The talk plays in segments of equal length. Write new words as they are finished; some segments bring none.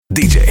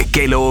DJ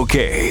QueLoK.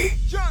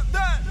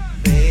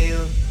 Veo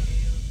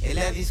en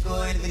la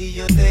disco el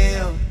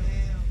brilloteo,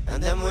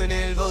 andamos en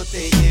el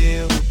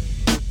botelleo.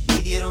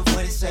 Me dieron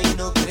fuerza y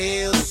no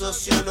creo,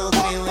 socio no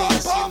creo,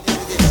 ella siente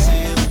el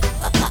deseo.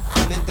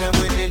 Cuando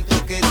entramos en el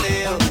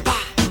toqueteo,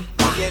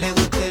 a ella le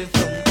gusta el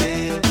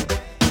fronteo,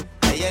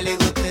 a ella le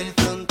gusta el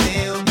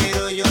fronteo,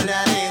 pero yo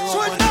la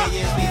dejo porque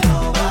ella es mi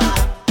roba,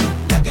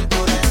 la que el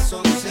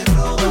corazón se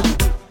roba,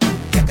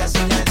 ya casi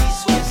la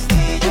disco es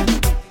de ella.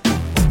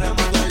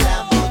 Compramos toda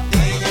la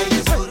botella y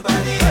es curva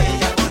de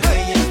ella porque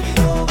ella es mi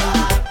roba,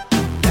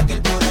 la que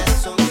el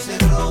corazón se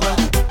roba,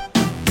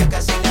 ya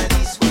casi la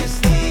disco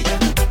es de ella.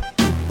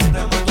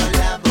 Compramos toda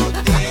la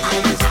botella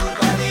y es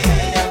curva de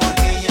ella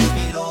porque ella es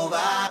mi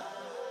roba.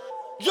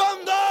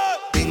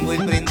 Tengo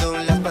el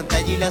prendón, las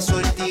pantallas y la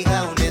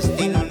sortija, un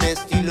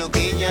estilo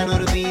que ella no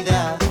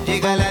olvida.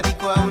 Llega la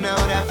disco a una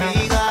hora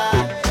fija,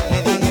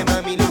 le dije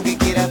mami lo que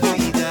quiera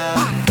pida.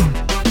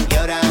 Y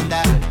ahora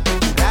anda,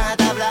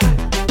 rajatabla,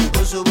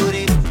 con su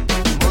booty,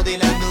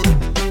 modelando.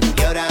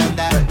 Y ahora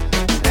anda,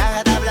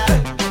 rajatabla,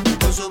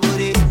 con su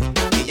booty,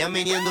 ella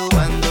meneando.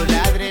 Cuando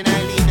la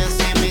adrenalina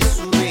se me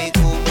sube,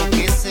 como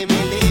que se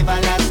me eleva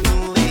las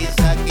nubes.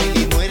 A que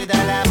le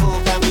muerda la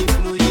boca me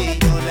influye,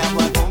 yo la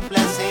voy a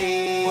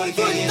complacer.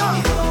 Porque ella es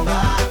mi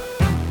roba,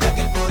 la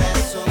que el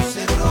corazón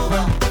se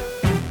roba,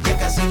 ya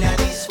casi la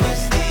disco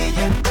es de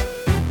ella.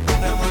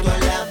 Compramos toda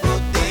la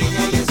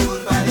botella y es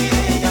culpa de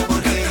ella,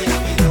 porque ella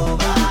es mi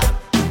roba,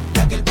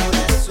 la que el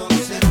corazón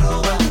se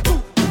roba,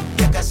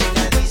 ya casi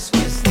la disco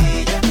es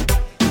de ella.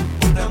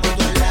 Compramos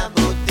toda la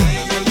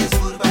botella y es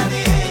culpa de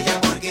ella,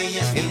 porque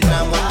ella es mi roba.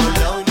 Entramos por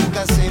lado y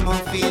nunca hacemos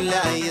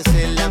fila, y esa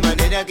es la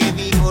manera que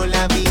vivo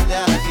la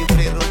vida.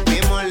 Siempre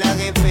rompemos las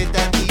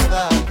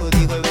expectativas,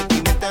 código de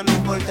vestimenta no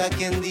importa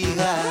quién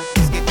diga.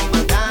 Es que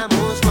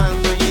comandamos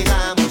cuando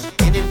llegamos,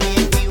 en el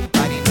VIP un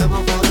party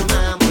nuevo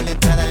formamos. La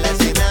entrada la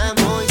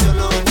cenamos y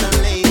solo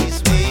entran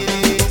ladies,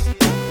 ladies.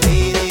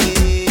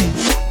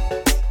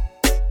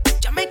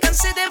 Ya me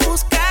cansé de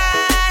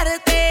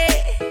buscarte,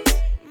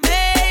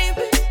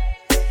 baby,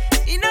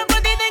 y no he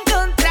podido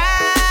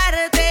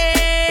encontrarte.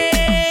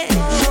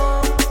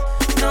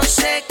 No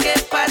sé qué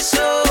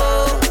pasó,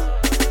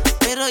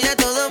 pero ya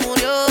todo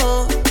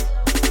murió.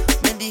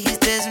 Me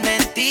dijiste es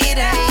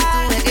mentira y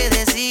tuve que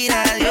decir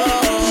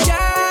adiós.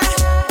 Ya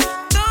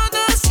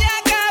todo se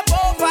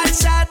acabó,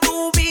 falsa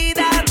tu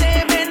vida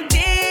de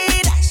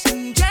mentiras.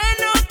 Ya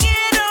no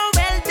quiero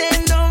verte,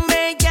 no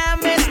me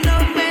llames, no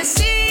me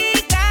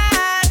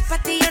sigas. Pa'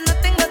 ti yo no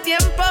tengo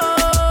tiempo,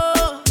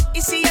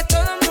 y si ya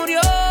todo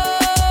murió,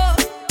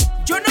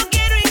 yo no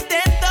quiero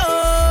intento.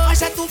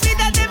 Falsa tu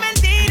vida de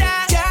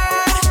mentiras. Ya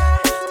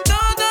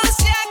todo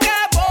se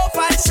acabó,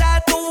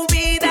 falsa tu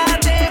vida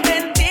de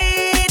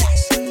mentiras.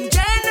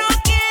 Ya no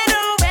quiero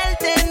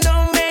verte, no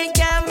me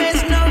llames,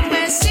 no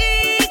me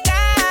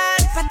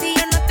sigas. Pa' ti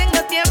yo no tengo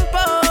tiempo,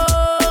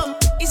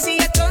 y si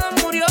ya todo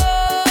murió,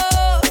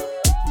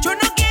 yo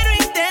no quiero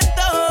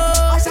intento.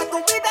 Falsa tu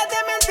vida de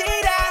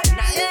mentiras.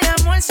 Nadie de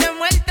amor se ha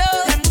muerto.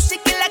 La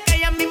música y la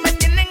calle a mí me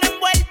tienen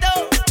envuelto.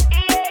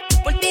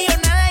 Por ti yo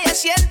nada ya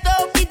siento,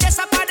 y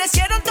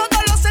desaparecieron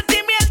todos los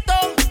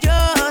sentimientos.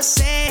 Yo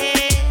sé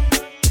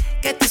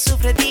que tú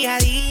sufres día a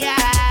día.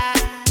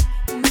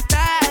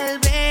 Tal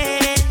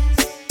vez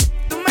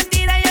tu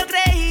mentira yo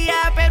creía,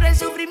 pero el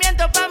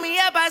sufrimiento pa' mí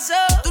ya pasó.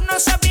 Tú no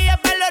sabías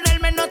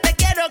valorarme, no te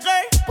quiero,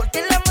 girl, porque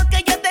el amor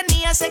que yo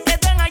tenía se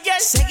quedó en ayer.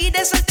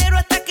 Seguiré soltero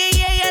hasta que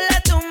llegue a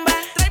la tumba.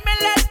 Tráeme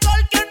el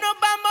alcohol que nos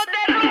vamos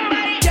de rumba.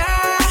 Ya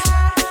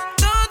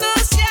todo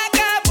se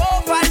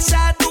acabó,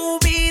 falsa tu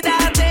vida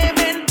de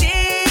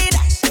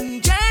mentiras.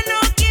 Ya no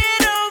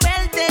quiero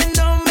verte,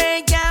 no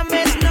me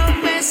llames, no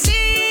me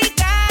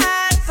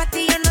sigas. Pa'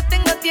 ti yo no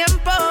tengo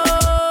tiempo,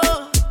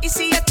 y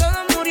si ya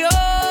todo murió,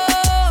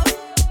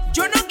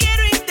 yo no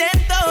quiero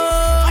intento.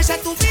 Falsa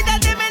tu vida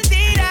de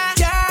mentiras.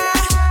 Ya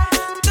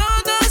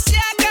todo se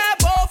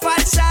acabó,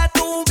 falsa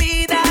tu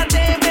vida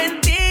de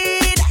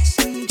mentiras.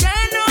 Ya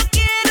no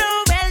quiero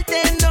verte,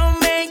 no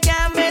me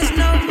llames,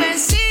 no me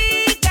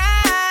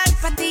sigas.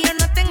 Pa' ti yo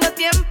no tengo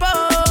tiempo,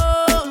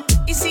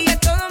 y si ya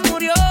todo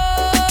murió,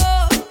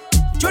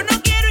 yo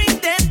no quiero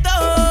intento.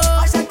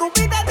 Falsa tu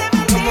vida de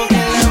Como que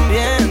el mentiras.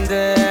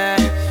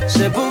 ambiente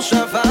se puso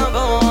a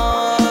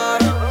favor,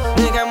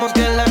 digamos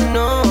que la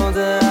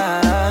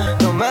nota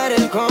tomar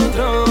el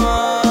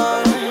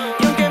control.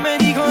 Y aunque me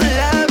dijo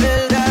la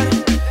verdad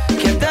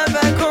que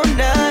andaba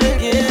con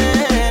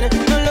alguien,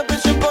 no lo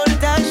pensó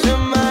portarse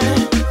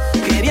mal,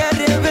 quería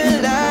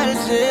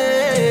revelarse.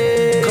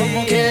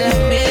 Como que el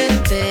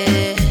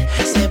ambiente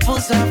se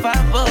puso a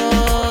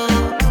favor,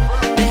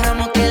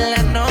 dejamos que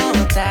la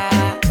nota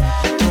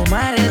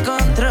tomara el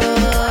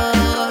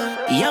control.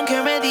 Y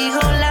aunque me dijo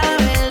la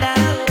verdad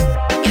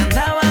que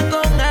andaba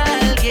con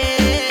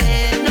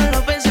alguien, no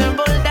lo pensó en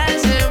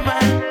portarse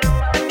mal,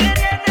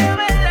 quería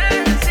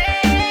revelarse.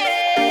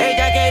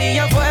 Ella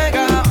quería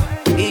fuego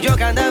y yo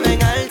que andaba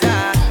en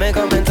alta. Me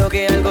comentó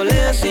que algo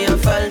le hacía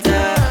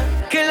falta,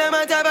 que la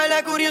mataba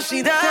la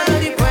curiosidad.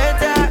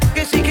 Dispuesta,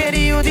 que si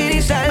quería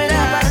utilizarla. Me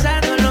está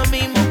pasando lo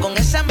mismo con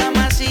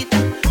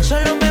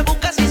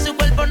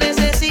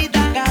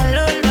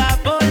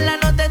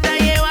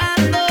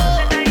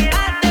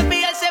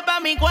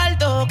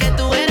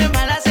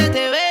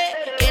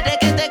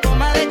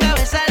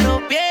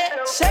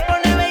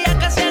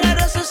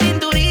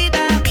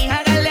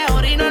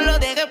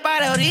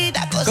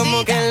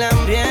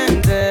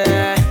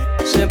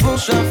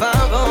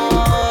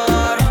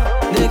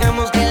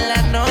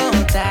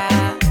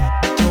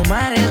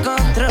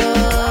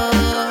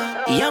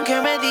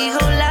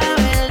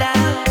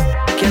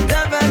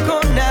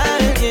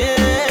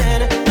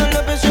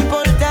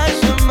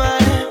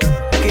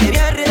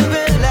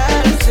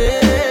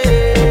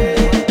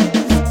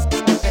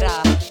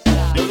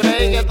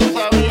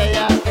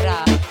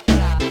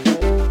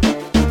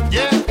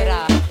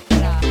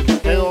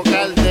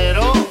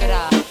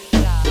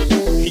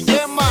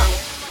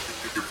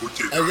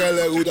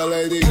gusta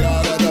Lady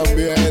Gaga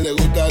también, le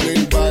gusta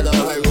Nirvana,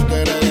 le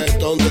gusta el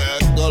reggaetón de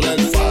Héctor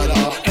el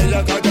Fara.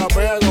 Ella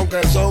cachapea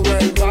aunque son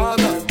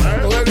hermanas,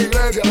 no de la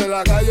iglesia, de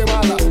la calle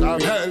mala.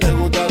 También le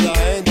gusta la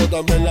gente,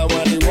 también la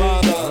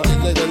marihuana.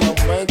 Dice que le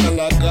aumentan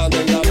la carne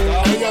en la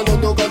cara. Ella no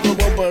toca el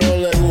trombón, pero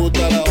le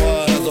gusta la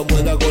vara. Son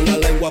buenas con la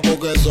lengua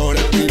porque son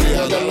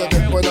reptilianas. Ella le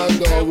estoy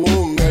dando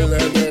boom, el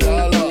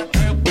generala.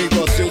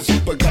 Digo así,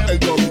 super cae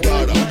con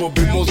cara.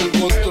 Volvimos a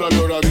encontrar,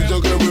 ahora dice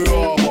que me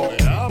amo.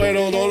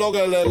 Pero no lo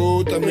que le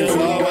gusta, mi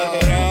mamá.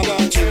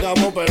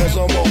 Chingamos, pero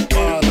somos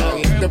panas.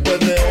 Después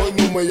de hoy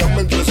no me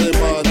llaman 3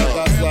 semanas.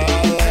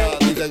 Casada,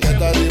 dice que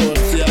está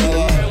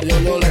divorciada. Yo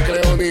no le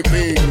creo ni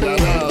pinta,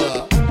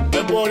 nada.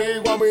 Es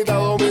boricua, mitad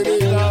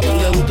dominicana.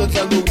 Le gusta el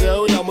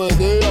sandungueo y la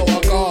mendiga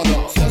bacana.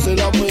 Se hace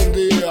la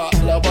mendiga,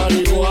 la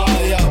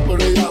marihuana.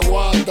 Pero ella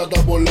aguanta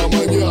hasta por la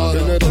mañana.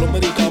 Tiene todos los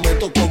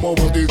medicamentos como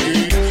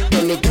botiquín.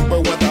 En los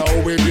tiempos de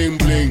Guatao, bling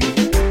bling.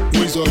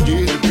 Wiso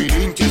G, el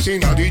pirinche, sin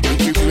nadie,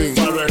 chiclín.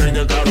 Salve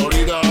de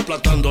Carolina,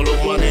 aplastando los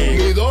maní.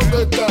 ¿Y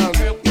dónde están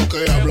los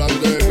que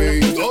hablan de mí?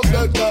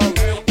 ¿Dónde están?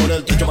 Por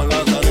el techo van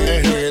a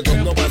salir.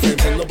 Reggaeton, no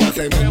pasemos, no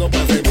pasemos, no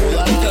pasemos.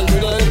 La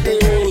alcaldía del que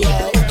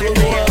duda, otro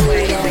no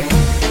ayuda.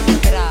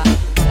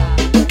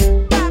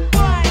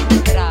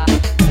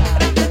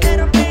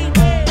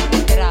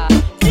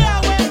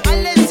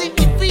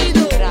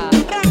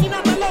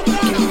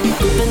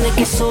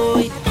 Que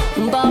soy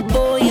un bad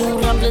boy,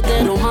 un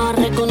rampletero más,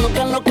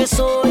 reconozcan lo que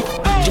soy.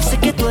 Yo sé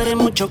que tú eres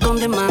mucho con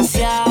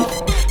demasiado.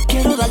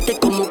 Quiero darte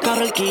como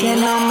carro alquilado. Que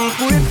no me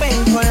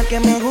culpen porque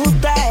me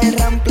gusta el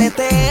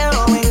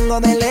rampleteo. Vengo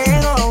de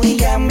lejos y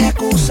ya me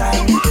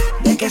acusan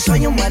de que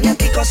soy un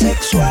maniático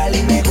sexual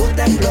y me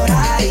gusta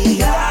explorar. Y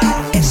ya,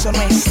 eso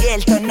no es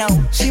cierto, no.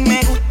 Si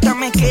me gusta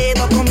me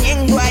quedo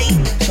comiendo ahí.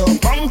 So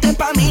ponte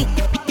pa' mí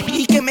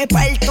y que me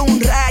parto un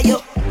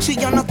rayo. Si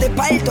yo no te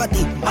parto a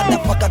ti,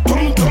 motherfucker,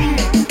 tum tum.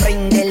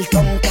 Prende el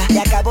tonka. Y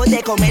acabo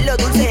de comer los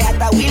dulces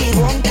hasta Willy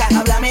Wonka.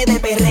 Háblame de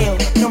perreo,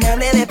 no me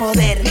hable de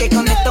poder. Que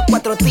con estos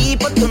 4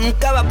 tipos tú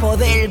nunca vas a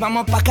poder.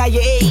 Vamos pa'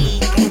 calle,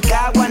 en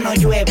Cagua no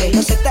llueve.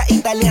 Los zetas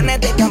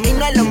italianas de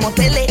camino a los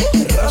moteles.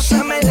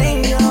 Rosa me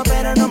leño,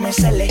 pero no me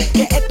sale.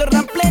 Que esto es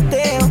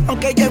rampleteo,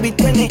 aunque yo vi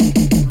trenes.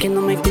 Que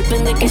no me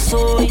culpen de que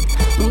soy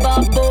un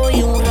bad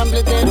boy, un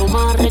rampletero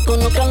más,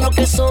 reconozcan lo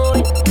que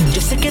soy. Yo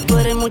sé que tú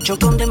eres mucho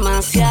con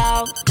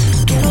demasiado.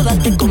 Quiero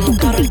darte como un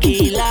carro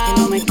alquilado.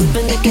 Que no me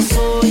culpen de que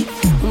soy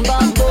un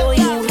bad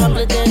boy, un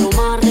rampletero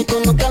más,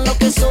 reconozcan lo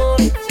que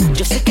soy.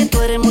 Yo sé que tú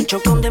eres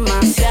mucho con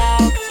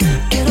demasiado.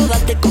 Quiero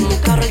darte como un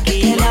carro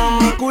alquilado. Que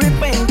no me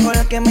culpen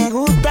porque me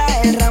gusta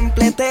el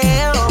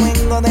rampleteo.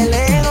 Vengo de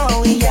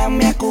lejos y ya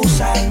me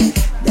acusan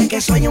de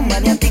que soy un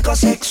maniático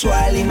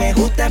sexual y me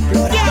gusta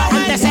explorar.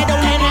 Antes era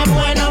un nene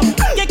bueno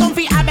que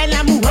confiaba en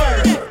la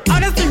mujer.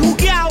 Ahora estoy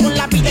jugueado en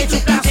la vida y sus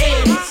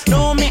placeres.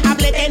 No me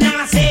hable de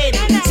nacer.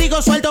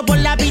 Sigo suelto por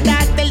la vida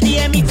hasta el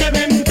día de mi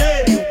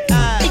cementerio.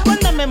 Y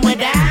cuando me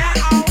muera,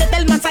 desde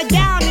el más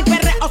allá, mi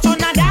perreo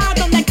sonará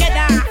donde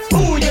queda.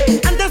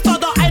 Antes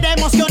todo era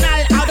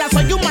emocional, ahora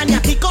soy un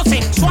maniático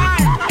sexual.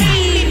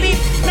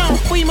 Nos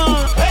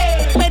fuimos,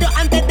 pero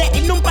antes de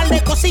irnos un par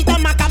de cositas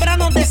macabras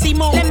nos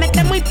decimos. Le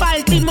metemos y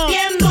partimos,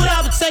 bien duro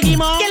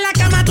seguimos. Que en la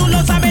cama tú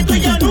lo sabes, tú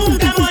y yo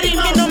nunca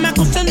morimos. Que no me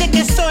acusen de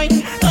que soy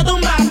todo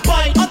un bad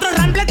boy. Otro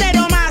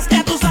rampletero más,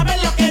 ya tú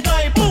sabes lo que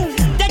doy. ¡Pum!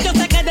 Ya yo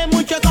sé que de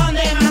mucho con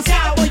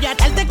demasiado. Voy a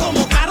darte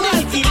como carro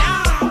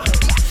alquilado.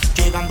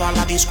 Llegando a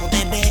la disco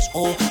te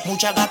veo,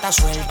 mucha gata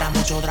suelta,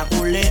 mucho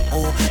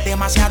draculeo,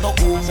 demasiado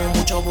humo,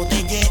 mucho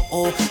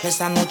botelleo.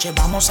 Esta noche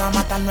vamos a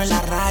matarnos en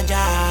la raya.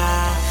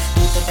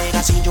 Tú te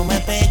pegas y yo me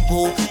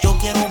pego. Yo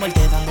quiero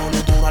verte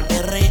dándole duro al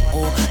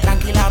perreo.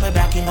 Tranquila bebé,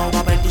 aquí no va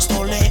a haber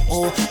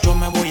pistoleo. Yo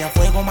me voy a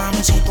fuego,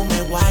 mami, si tú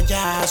me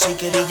guayas. Así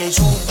que DJ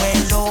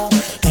súbelo,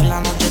 que en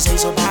la noche se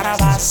hizo para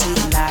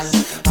vacilar,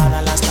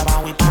 para las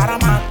tabaco y para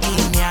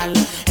maquinear.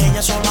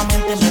 Ella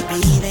solamente me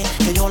pide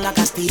que yo la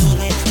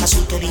castigue.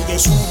 Así que DJ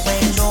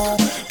súbelo,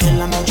 que en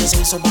la noche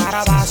se hizo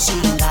para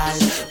vacilar,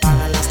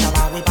 para las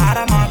tabaco y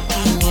para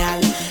maquinear.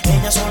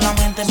 Ella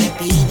solamente me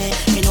pide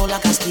que yo la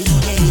castigue.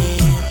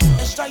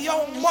 Soy yo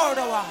un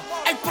mordova,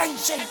 el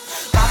príncipe.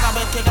 Cada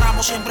vez que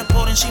grabo siempre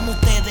por encima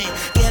ustedes.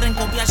 Quieren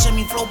copiarse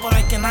mi flow, pero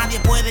es que nadie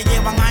puede.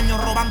 Llevan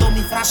años robando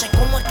mis frases,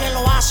 ¿cómo es que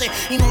lo hace?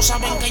 Y no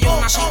saben que yo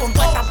nací con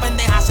todas estas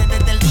pendejas.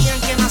 Desde el día en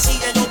que nací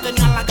yo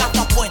tenía la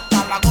gafa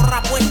puesta, la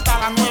gorra puesta,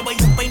 la nueva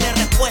y un peine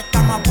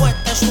respuesta. No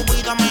apuestes su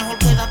vida, mejor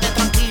quédate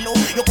tranquilo.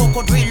 Yo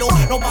cocodrilo,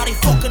 nobody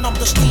fucking up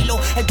the estilo.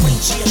 El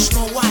príncipe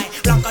Snow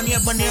White, Blanca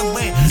nieve,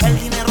 nieve. El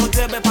dinero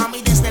llueve pa'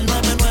 mí desde el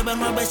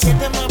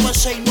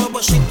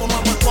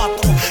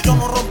 99979699594. Yo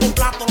no rompo un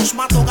plato, los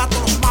mato, gato,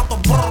 los mato,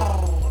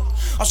 brrr.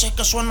 Así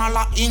que suena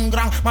la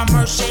Ingram, my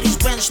Mercedes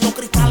Benz, los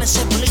cristales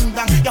se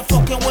blindan. You're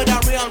fucking with a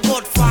real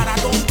good father,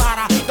 don't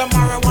para. The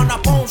marijuana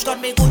bones got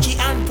me Gucci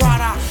and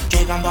Prada.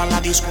 Llegando a la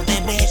disco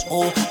te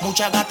veo,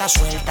 mucha gata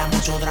suelta,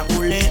 mucho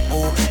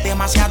draculeo,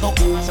 demasiado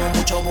humo,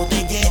 mucho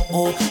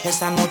botelleo.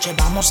 Esta noche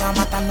vamos a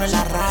matarnos en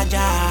la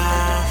raya.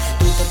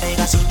 Tú te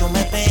pegas y yo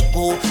me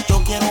pego.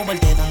 Yo quiero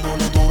verte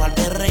dándole duro solo al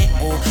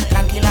perreo.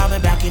 Tranquila,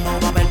 bebé, aquí no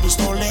va a haber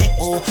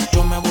pistoleo.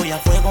 Yo me voy a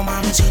fuego,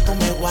 mami, si tú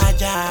me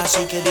guayas.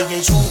 Así que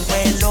DJ,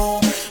 súbelo.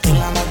 En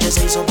la noche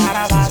se hizo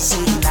para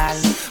vacilar,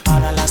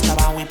 para las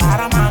tabaco y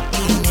para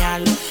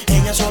maquinear.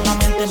 Ella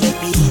solamente me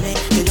pide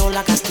que yo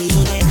la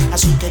castigue.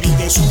 Así que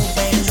DJ,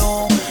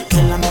 súbelo.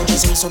 En la noche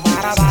se hizo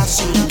para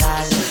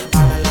vacilar,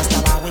 para las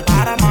tabaco y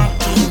para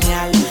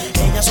maquinear.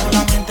 Ella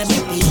solamente me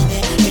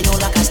pide que yo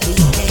la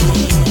castigue.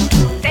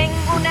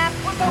 Tengo una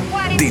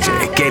 .40. DJ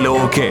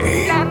QueLoK.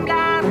 Blan,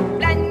 blan,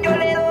 blan, yo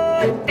le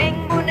doy.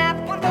 Tengo una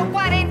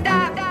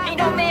 .40 y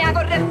no me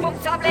hago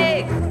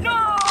responsable.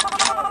 No.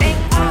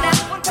 Tengo una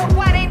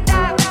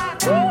 .40.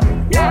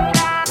 Blan,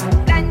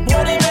 blan, blan,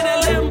 yo le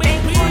doy.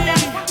 Tengo una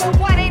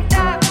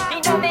 .40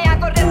 y no me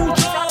hago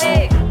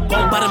responsable.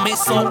 Con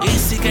permiso,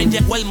 Easy, que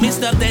llegó el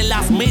mister de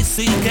las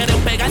Missy. Quieren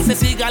pegarse,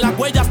 siga las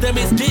huellas de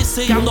mis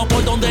GC. Ando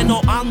por donde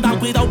no andan,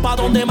 cuidado pa'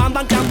 donde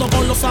mandan. Que ando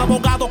con los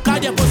abogados,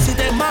 calle por si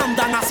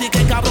demandan. Así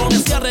que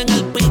cabrones, cierren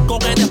el pico.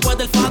 Que después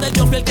del fader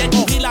yo fui el que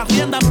cogí la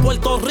rienda en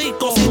Puerto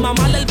Rico. Sin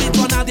mamarle el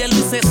bicho a nadie, lo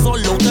hice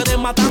solo. Ustedes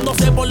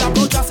matándose por la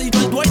brocha, si yo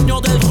el dueño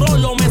del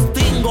rolo me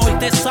extingo. Y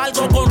te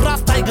salgo con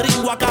rasta y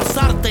gringo a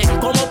casarte.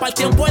 Como para el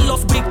tiempo en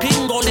los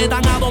vikingos. Le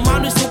dan a dos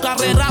manos y su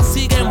carrera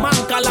sigue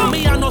manca. La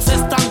mía no se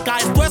estanca,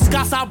 esto es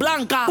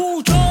Casablanca.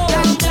 Pucho,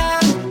 blan,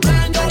 blan,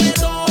 blan, yo le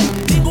doy.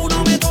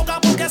 Ninguno me toca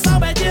porque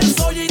sabe quién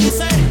soy y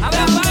dice. A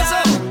ver, paso.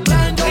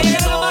 Blan, yo le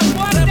doy.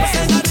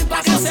 Representa el ritmo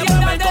que se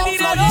mueve con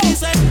flow y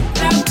dice.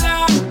 Blan,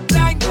 blan,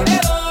 blan, yo le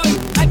doy.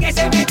 Al que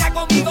se meta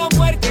conmigo,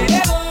 muerte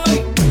le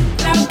doy.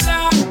 Blan,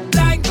 blan,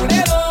 blan, yo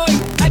le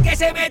doy. Al que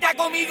se meta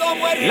conmigo,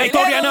 muerte. La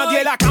historia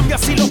nadie la cambia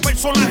si los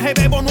personajes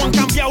de Evo no han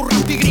cambiado.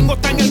 Rasti gringo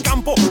está en el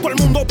campo, todo el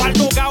mundo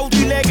paldo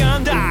Gaudi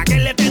leganda. Que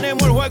le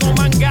tenemos el juego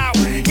mangao.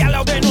 Y al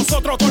lado de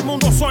nosotros todo el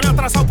mundo suena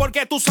atrasado.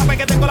 Porque tú sabes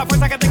que tengo la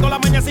fuerza, que tengo la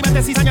maña. Si me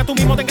te cizaña, tú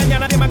mismo te engañas,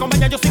 nadie me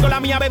acompaña. Yo sigo la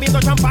mía bebiendo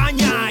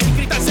champaña. Y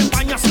gritar se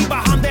empaña, si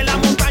bajan de la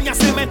montaña.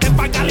 Se meten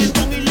pa'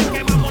 calentón y le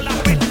quemamos las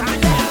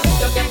pestañas.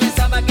 Yo que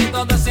pensaba que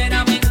todo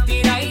será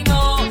mentira y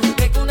no,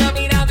 de que una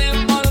mirada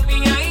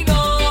envolvía y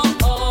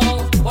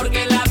no,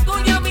 porque la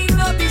tuya me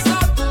hipnotizó,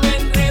 tú me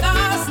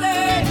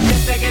enredaste.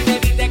 Desde que te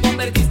vi te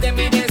convertiste en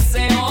mi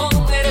deseo.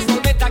 Eres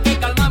tormenta que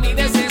calma mi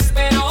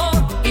desespero.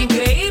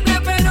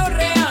 Increíble pero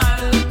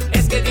real,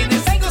 es que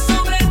tienes algo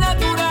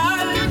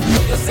sobrenatural.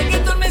 Yo sé que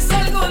tú me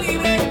salgo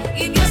libre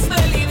y Dios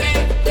me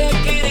libre de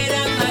querer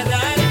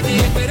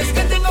amarrarte, pero es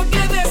que tengo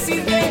que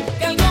decirte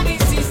que algo me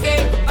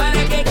hiciste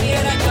para que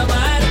quiera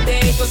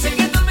llamarte. Yo sé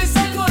que tú me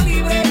salgo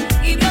libre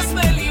y Dios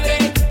me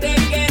libre de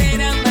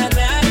querer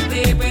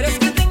amarrarte, pero es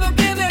que tengo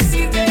que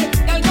decirte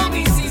que algo me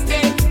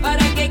hiciste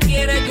para que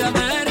quiera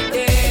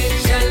llamarte.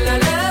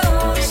 Shalala,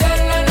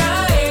 shalala,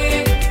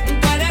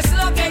 tú eres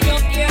lo que yo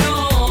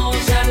quiero.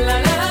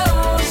 Shalala,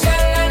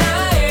 shalala,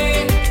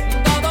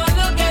 todo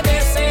lo que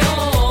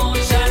deseo.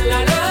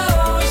 Shalala,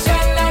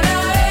 shalala,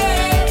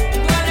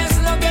 tú eres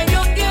lo que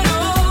yo quiero.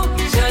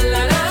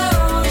 Shalala,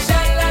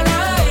 shalala,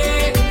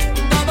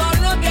 todo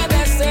lo que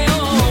deseo.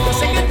 Yo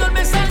sé que tú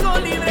me salgo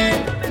libre,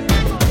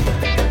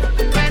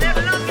 tú eres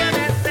lo que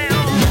deseo,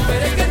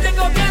 pero es que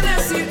tengo que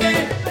decirte,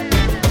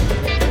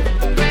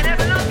 tú eres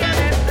lo que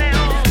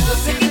deseo. Yo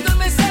sé que tú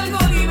me salgo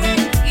libre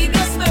y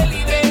Dios me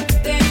libre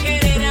de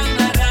querer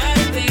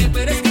amarrarte,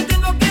 pero es que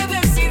tengo que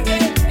decirte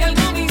que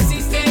algo me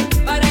hiciste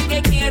para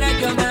que quiera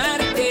yo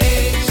amarte.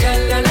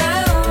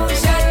 Shalala,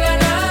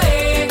 shalala,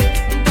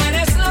 tú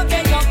eres lo que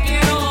yo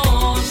quiero.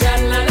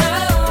 Shalala,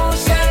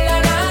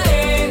 shalala,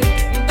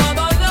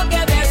 todo lo que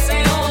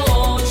deseo.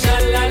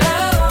 Shalala,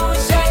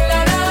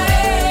 shalala,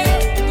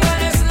 tú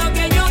eres lo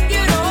que yo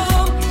quiero.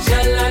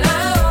 Shalala,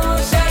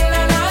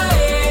 shalala,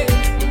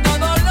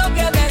 todo lo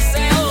que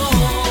deseo.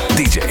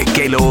 DJ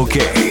QueLoK.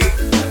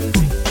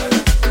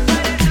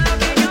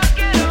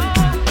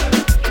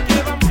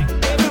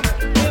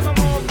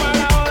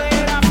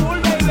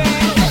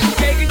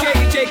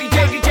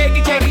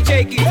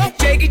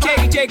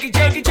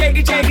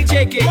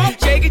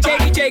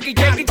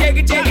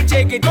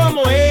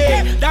 ¿Cómo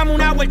es? Dame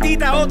una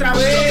vueltita otra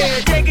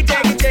vez. Shake it,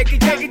 shake it, shake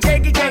it, shake it,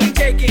 shake it, shake it,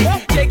 shake it.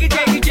 Shake it,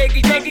 shake it, shake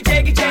it, shake it,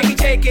 shake it, shake it,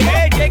 shake it.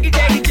 Shake it,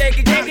 shake it, shake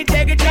it, shake it,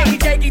 shake it, shake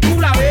it, shake it.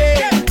 Tú la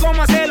ves,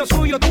 cómo hace lo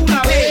suyo, tú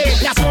la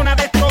ves. La zona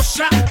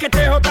destroza, que esto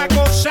es otra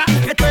cosa.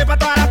 Esto es pa'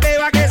 todas las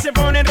bebas que se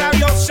ponen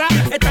rabiosas.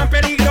 Es tan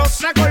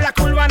peligrosa con la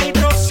curva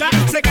nitrosa.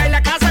 Se cae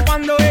la casa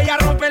cuando ella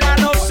rompe la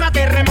losa.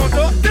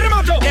 Terremoto,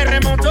 terremoto,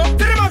 terremoto,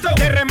 terremoto,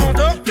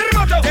 terremoto,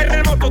 terremoto,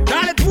 terremoto.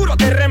 Dale duro,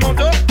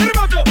 terremoto,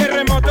 terremoto,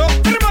 terremoto,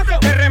 terremoto,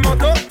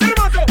 terremoto,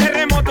 terremoto,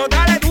 terremoto.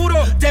 Dale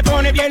duro, te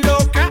pone bien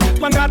loca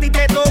cuando a ti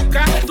te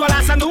toca. Tú a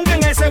la sandunga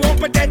en ese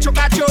bumper te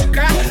choca,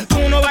 choca. Tú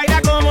no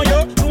bailas como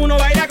yo, tú no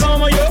bailas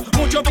como yo.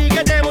 Mucho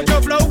piquete,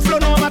 mucho flow, flow,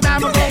 nos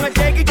matamos con el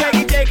shake it,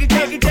 shake it, shake it,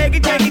 shake it, shake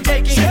it, shake it,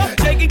 shake it.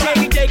 Shake it,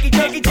 shake it, shake it,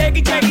 shake it, shake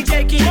it, shake it,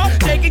 shake it.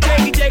 Shake it,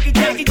 shake it, shake it,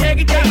 shake it,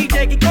 shake it, shake it,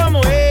 shake it.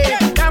 ¿Cómo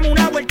es? Dame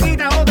una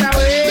vueltita otra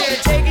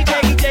vez. Shake it,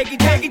 shake it, shake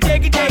it, shake it,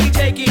 shake it, shake it,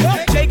 shake it.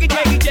 Shake it,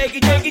 shake it, shake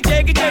it, shake it,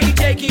 shake it, shake it,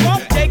 shake it.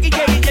 Shake it,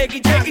 shake it, shake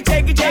it, shake it,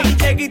 shake it, shake it,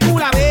 shake it. Tú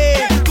la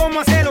ves,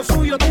 cómo hace lo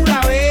suyo, tú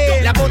la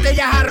ves. Las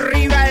botellas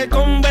arriba,